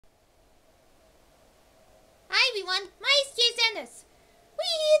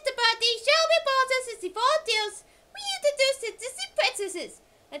princesses.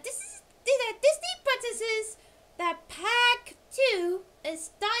 This is the Disney princesses. The pack 2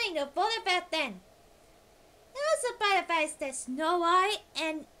 is starting the Butterfest then. There's a Butterfest. There's Snow White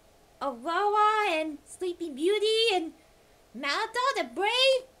and Aurora and Sleeping Beauty and Merida the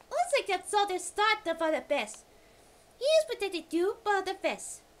Brave. Looks like that's all the start of Butterfest. Here's what they do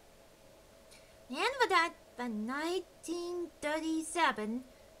Butterfest. And for that, by 1937,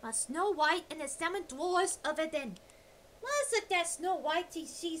 Snow White and the 7 Dwarfs of it then. Was it that Snow White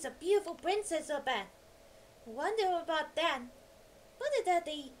she's a beautiful princess or bad? Wonder about that. But it that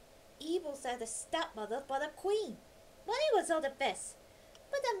the evils are the stepmother for the queen. But it was all the best.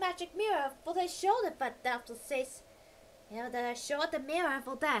 But the magic mirror for the shoulder but that says. Yeah, that I showed the mirror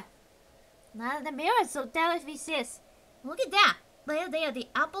for that. Now the mirror so that if he says. Look at that. There are the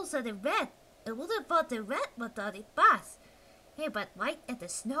apples are the red. It would have bought the red but the bus. Hey, but white and the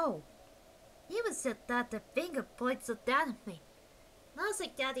snow. Even said that the finger points so down at me. Looks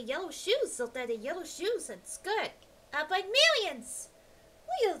like that the yellow shoes, so that the yellow shoes and skirt. Up by millions.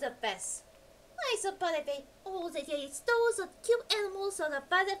 We are the best. I so butterfly. Oh, the stores of cute animals on the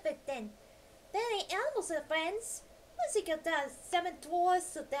butterfly then. Then the animals are friends. Let's see that 7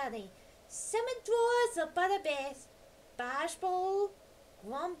 dwarfs of daddy. 7 dwarfs of butterbears. Bashful,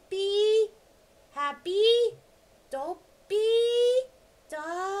 grumpy, happy, dopey,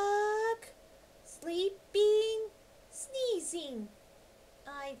 dark, sleeping, sneezing.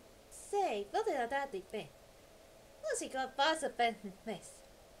 I say, what did that be? Let's see got bus of face. Let's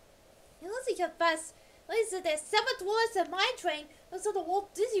see got bus. Listen, there's 7 dwarfs of my train. Those are the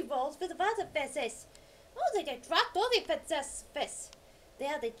Walt Disney rolls with the butter faces. Oh, they dropped all the princess fists. They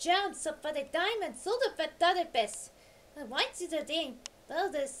are the gems up for the diamonds, so the other best. And once is the thing. Though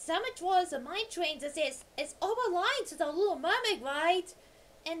the 7 dwarfs of my train is overlined to the Little Mermaid ride.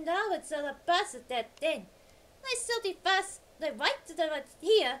 And now it's on the bus at that thing. I still the bus, the right to the right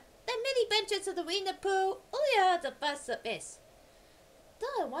here. The many benches of the Winnie Pooh, only are the bus of this.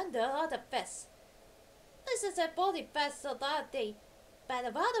 Though I wonder how the best. This is a body best of that day. By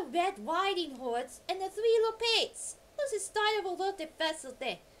the rather red riding horse and the 3 little pigs. This is style of a little best of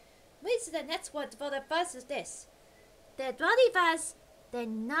day. Wait to the next one for the bus is this. The body bus, the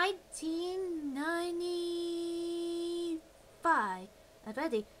 1995.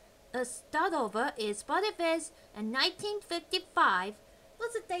 Already, a start over is Butterfest in 1955.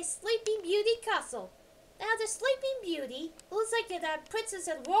 Was it the Sleeping Beauty Castle? Now the Sleeping Beauty looks like the Princess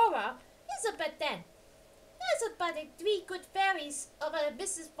Aurora is a bit then. That's about the 3 good fairies of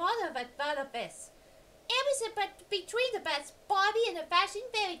Mrs. Potter at Butterfest. It was about between the best Barbie and the fashion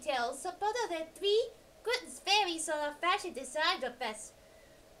fairy tales about the 3 good fairies of the fashion design of best.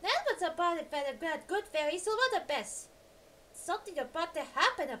 That was about the good fairies of the best. Something about to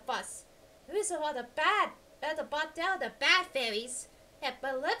happen to us. There is a lot of bad about down the bad fairies at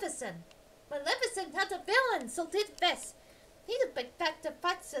Maleficent. Maleficent had the villain, so did the best. He the big back to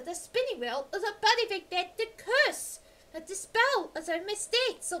fights of the spinning wheel is a body big bed to curse. A dispel as a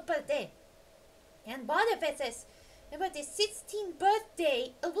mistake, so but then. And Butterfest is about the 16th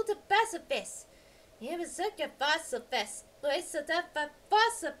birthday of the Butterfest. It was such a Butterfest. It's a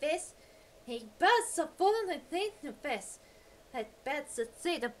Butterfest. He buzz of falling the thing the best. I bet to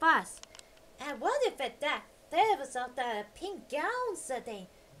see the bus. And what if it that? There was all the pink gowns today.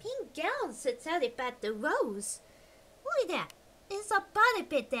 Pink gowns sits out about the rose. Look at that. It's a body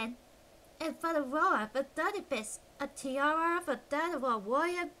bit then. And for the Aurora, for Butterfest, a tiara for that of a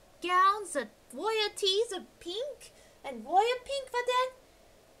warrior gowns, a royalties of pink, and royal pink for that.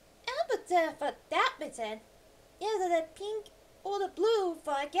 And but for that bit then, yeah, the pink or the blue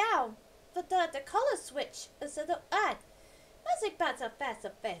for a gown. For the color switch instead of that. Let's see about the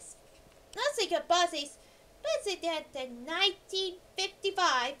best. Let's see your buzzes. Let's see that the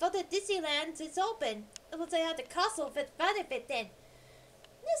 1955 for the Disneyland is open. It was at the castle with benefit then.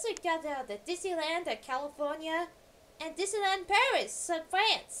 Let's see the Disneyland of California and Disneyland Paris and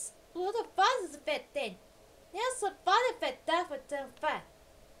France. What the buzz fit then? There's a benefit that would do fun.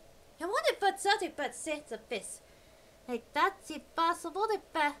 I wonder if it's something but sense of this. Like that's impossible to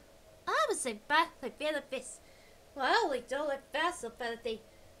bet. I was in back like benefits. Well, we don't like fast ability.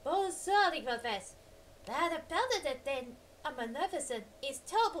 But certainly for this. That ability then a magnificent is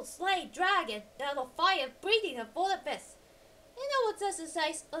terrible slay dragon that will fire breathing of Budapest. You know what this is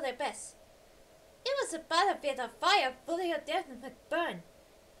size of the best. It was a benefit of fire fully a definite burn.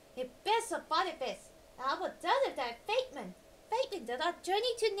 It best of Budapest. I will tell it that Fateman. Fateman did not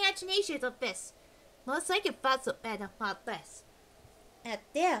journey to imagination of this. Most like a buzz of better about this. And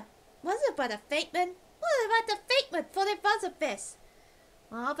there. Was it about a Fateman? What about the Fateman for the buzz of this?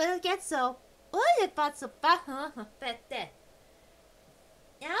 Well, but I guess so. What about the bet there?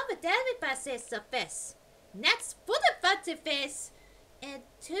 Now but everybody is the best. Next for the Butterfish in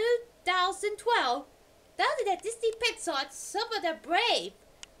 2012. That is the Disney Pixar Some of the Brave.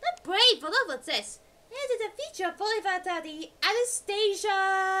 The Brave all over this. And the feature fully about the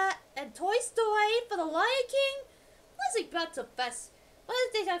Anastasia and Toy Story for the Lion King. Let's see about the best.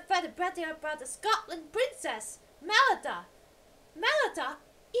 What is it about the Scotland princess, Merida? Merida,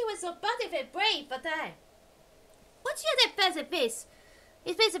 he was so very brave for that. What's your best face?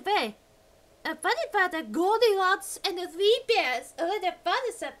 It's basically a funny about the Goldilocks and the Three Bears. The fun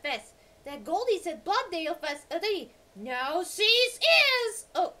is the best. The Goldies and Blondie of us. No, she is.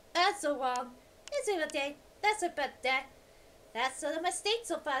 Oh, that's so wrong. That's a day. That's about that. That's a mistake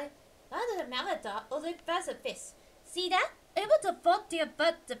so far. Rather than Merida or the Pacifist. See that? Able to vote there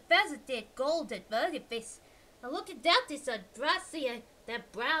but the Pacifist golden very face. And look at that, it's a brassy and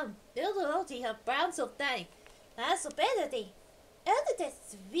that brown. Little her brown so thing. That's a better thing. And the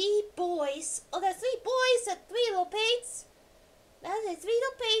three boys. Oh, the three boys and three little pigs. That is three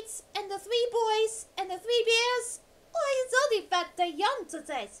little pigs and the three boys and the three bears. Oh, it's only that the young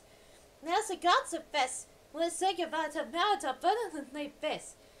today. Now the gods of fest. We'll say about a Merida better than they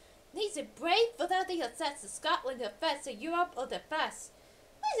best. Needs a brave for that thing sets to Scotland the fest in Europe or the best.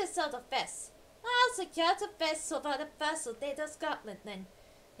 Where's the sort of fest? I'll secure the best so far the best of data Scotland then.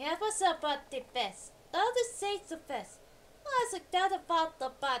 Yeah, what's about the best? All the states of best. I secure about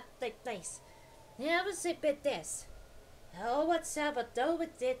the place. Yeah, what's it with this? Oh, what's up about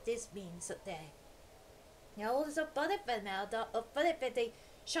what did this means today? No, there's a benefit now, a benefit they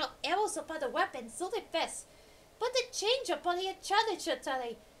shot arrows upon the weapons, so they best. But the change upon the challenge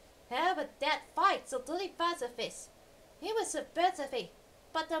today. How but that fight so to the pacifist. It was a pacifist.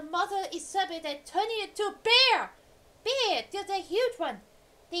 But the mother is something that turning it to a bear. Bear, there's a huge one.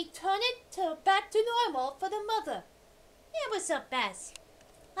 They turn it back to normal for the mother. It was a best.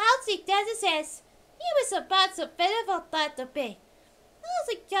 I'll see that it says. It was about so better about the bay. I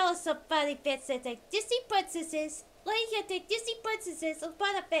was jealous of body bits that the Disney princesses. Like here the Disney princesses of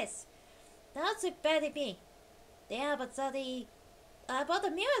body bits. That's a better me. There but the about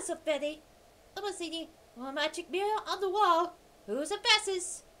the mirrors of Betty. I was thinking, a magic mirror on the wall. Who's the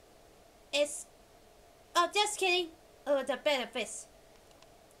bestest? It's... Oh, just kidding. Oh, the benefits.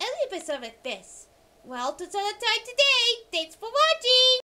 A little bit of it best. Well, that's all the time today. Thanks for watching.